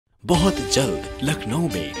बहुत जल्द लखनऊ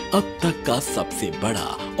में अब तक का सबसे बड़ा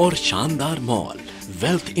और शानदार mall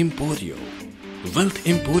wealth Emporio. Wealth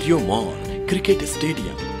Emporio mall cricket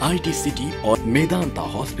stadium, IT city और मेदांता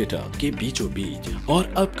हॉस्पिटल के बीचों बीच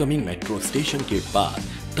और अपकमिंग मेट्रो स्टेशन के पास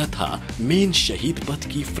तथा मेन शहीद पथ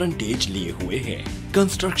की फ्रंटेज लिए हुए है।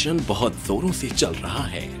 कंस्ट्रक्शन बहुत जोरों से चल रहा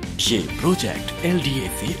है। ये प्रोजेक्ट एलडीए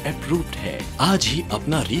से अप्रूव्ड है। आज ही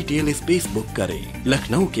अपना रिटेल स्पेस बुक करें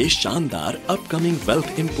लखनऊ के शानदार अपकमिंग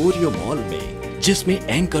वेल्थ एम्पोरियो मॉल में, जिसमें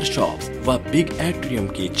एंकर शॉप्स व बिग एट्रियम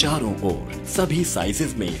के चारों ओर सभी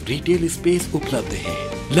साइजेस में रिटेल स्पेस उपलब्ध है।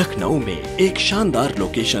 लखनऊ में एक शानदार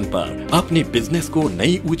लोकेशन पर अपने बिजनेस को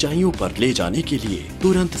नई ऊंचाइयों पर ले जाने के लिए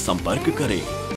तुरंत संपर्क करें।